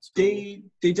app. They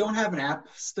don't have an app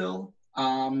still.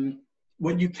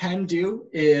 What you can do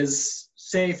is,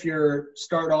 say if you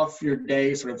start off your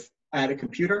day sort of at a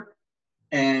computer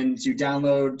and you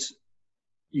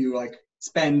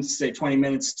spend say 20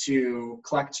 minutes to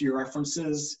collect your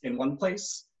references in one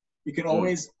place, you can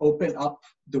always open up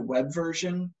the web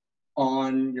version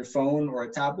on your phone or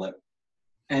a tablet,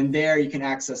 and there you can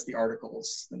access the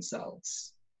articles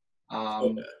themselves.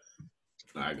 Okay.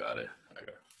 I got it.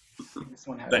 This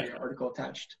one has your article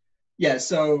attached. Yeah,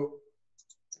 so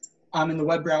I'm in the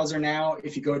web browser now.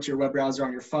 If you go to your web browser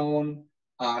on your phone,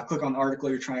 click on the article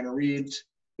you're trying to read,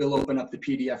 it'll open up the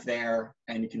PDF there,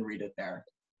 and you can read it there.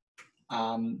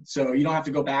 So you don't have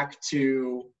to go back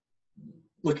to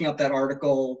looking up that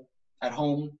article at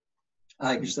home.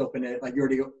 You just open it, like you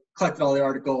already collected all the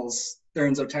articles, they're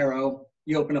in Zotero.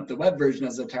 You open up the web version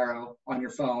of Zotero on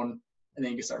your phone, and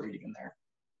then you can start reading in there.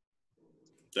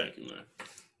 Thank you, man.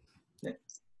 Yeah.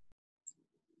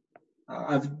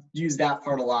 I've used that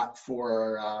part a lot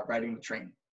for riding the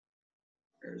train.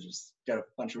 There's just get a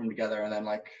bunch of them together and then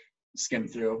like skim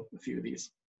through a few of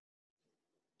these.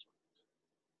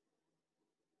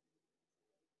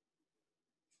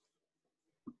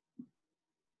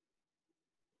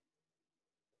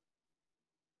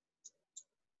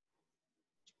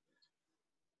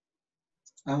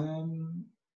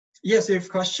 Yes, if you have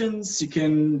questions, you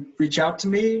can reach out to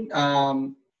me,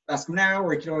 ask them now,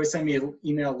 or you can always send me an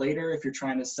email later if you're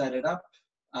trying to set it up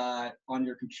on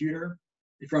your computer,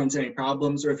 if you run into any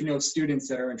problems, or if you know students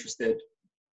that are interested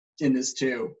in this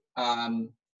too.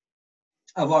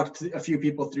 I've walked a few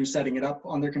people through setting it up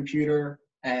on their computer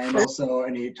and also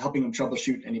helping them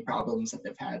troubleshoot any problems that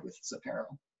they've had with Zotero.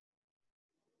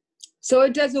 So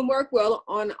it doesn't work well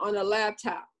on a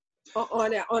laptop,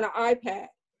 on an iPad?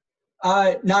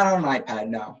 Not on an iPad,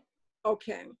 no.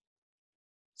 Okay.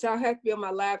 So I have to be on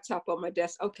my laptop on my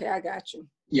desk. Okay, I got you.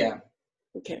 Yeah.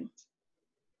 Okay.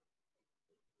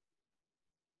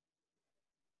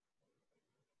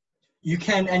 You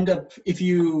can end up,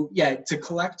 to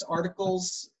collect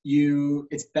articles,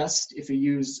 it's best if you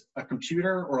use a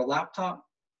computer or a laptop.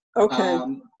 Okay.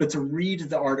 But to read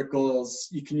the articles,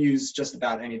 you can use just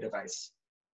about any device.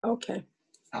 Okay.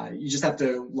 You just have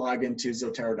to log into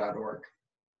Zotero.org.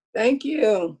 Thank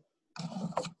you.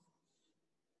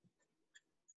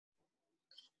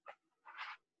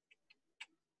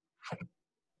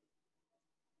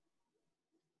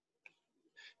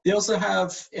 They also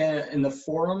have in the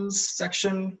forums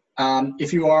section,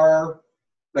 if you are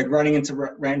like running into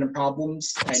random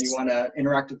problems and you want to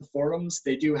interact with the forums,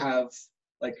 they do have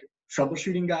like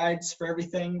troubleshooting guides for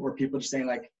everything where people just saying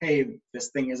like, hey, this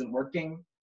thing isn't working.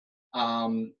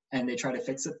 And they try to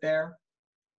fix it there.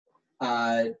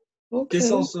 Okay. This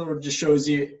also just shows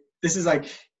you, this is like,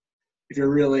 if you're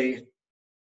really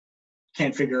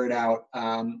can't figure it out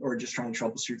or just trying to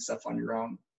troubleshoot stuff on your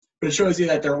own. But it shows you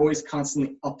that they're always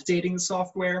constantly updating the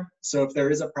software. So if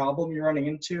there is a problem you're running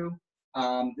into,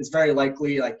 it's very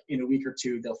likely like in a week or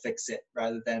two, they'll fix it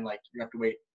rather than like you have to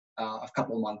wait a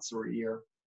couple of months or a year.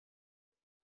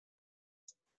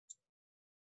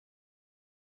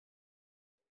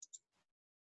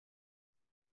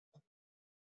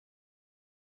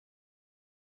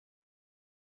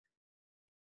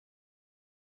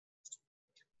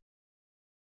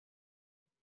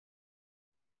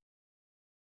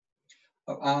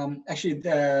 Actually,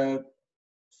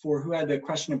 for who had the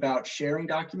question about sharing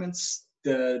documents,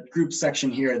 the group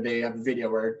section here, they have a video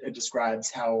where it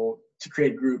describes how to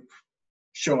create a group,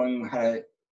 showing how to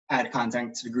add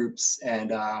content to the groups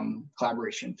and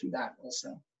collaboration through that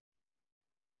also.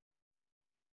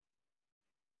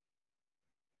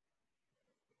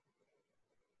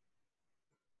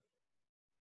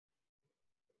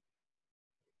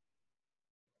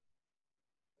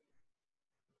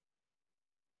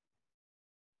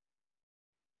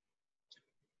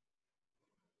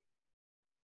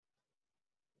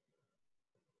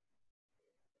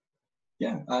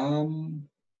 Yeah, I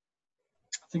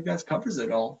think that covers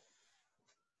it all.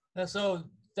 So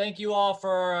thank you all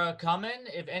for coming.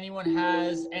 If anyone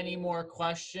has any more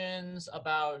questions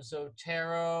about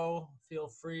Zotero, feel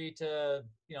free to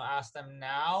ask them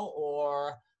now.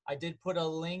 Or I did put a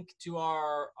link to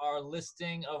our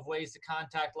listing of ways to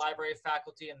contact library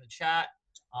faculty in the chat.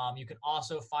 You can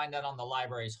also find that on the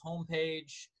library's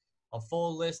homepage. A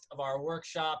full list of our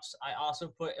workshops. I also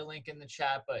put a link in the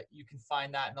chat, but you can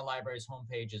find that in the library's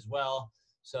homepage as well.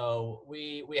 So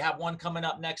we have one coming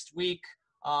up next week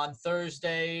on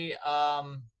Thursday.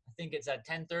 I think it's at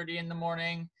 10:30 in the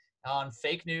morning on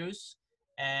fake news.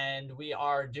 And we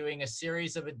are doing a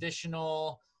series of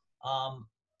additional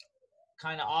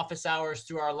kind of office hours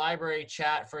through our library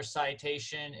chat for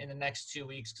citation in the next 2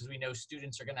 weeks, because we know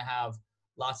students are going to have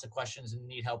lots of questions and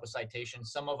need help with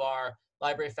citations. Some of our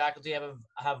library faculty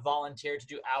have volunteered to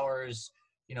do hours,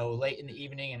 late in the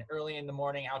evening and early in the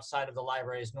morning outside of the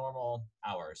library's normal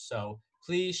hours. So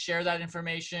please share that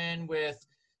information with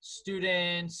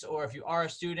students, or if you are a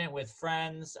student, with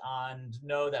friends, and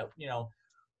know that,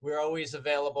 we're always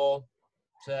available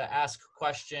to ask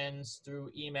questions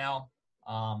through email.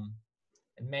 And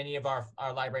many of our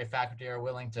library faculty are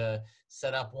willing to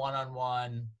set up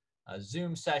one-on-one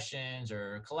Zoom sessions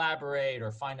or collaborate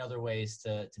or find other ways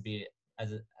to be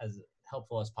as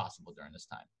helpful as possible during this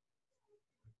time.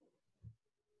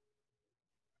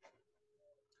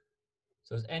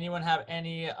 So does anyone have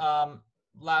any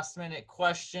last minute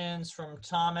questions from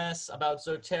Thomas about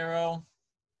Zotero?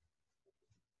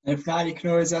 If not, you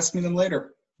can always ask me them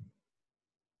later.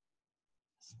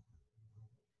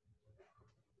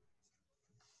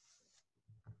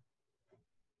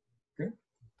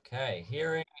 Okay,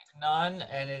 hearing none,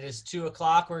 and it is 2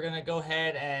 o'clock. We're going to go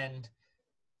ahead and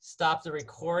stop the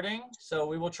recording. So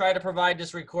we will try to provide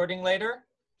this recording later.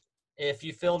 If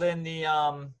you filled in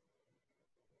the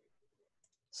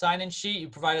sign-in sheet, you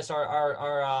provide us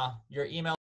your email